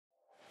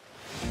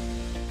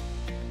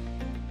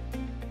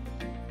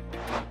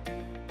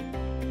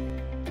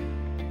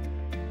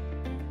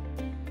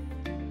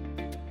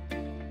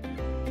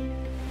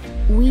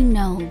We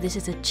know this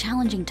is a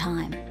challenging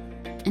time,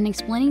 and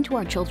explaining to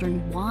our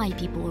children why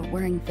people are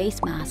wearing face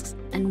masks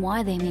and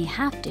why they may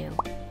have to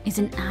is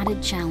an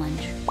added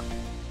challenge.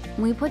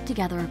 We put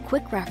together a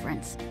quick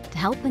reference to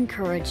help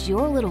encourage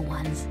your little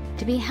ones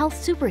to be health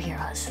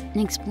superheroes and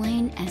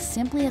explain as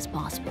simply as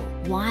possible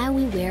why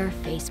we wear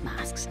face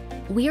masks.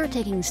 We are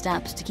taking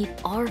steps to keep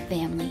our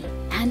family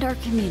and our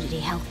community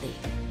healthy.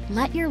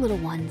 Let your little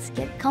ones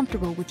get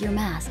comfortable with your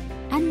mask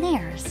and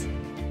theirs.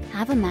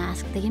 Have a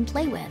mask they can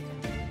play with,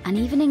 and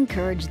even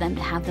encourage them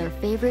to have their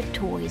favorite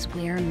toys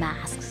wear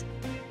masks.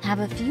 Have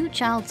a few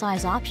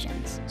child-size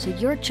options so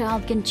your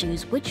child can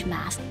choose which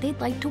mask they'd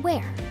like to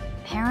wear.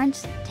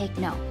 Parents, take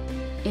note.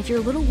 If your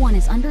little one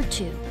is under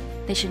 2,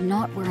 they should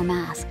not wear a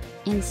mask.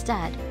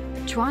 Instead,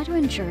 try to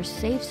ensure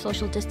safe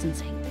social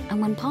distancing, and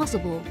when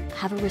possible,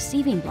 have a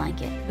receiving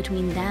blanket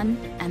between them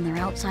and their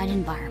outside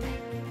environment.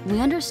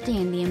 We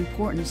understand the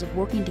importance of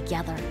working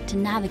together to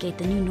navigate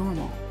the new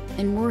normal,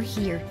 and we're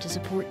here to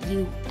support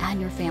you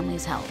and your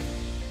family's health.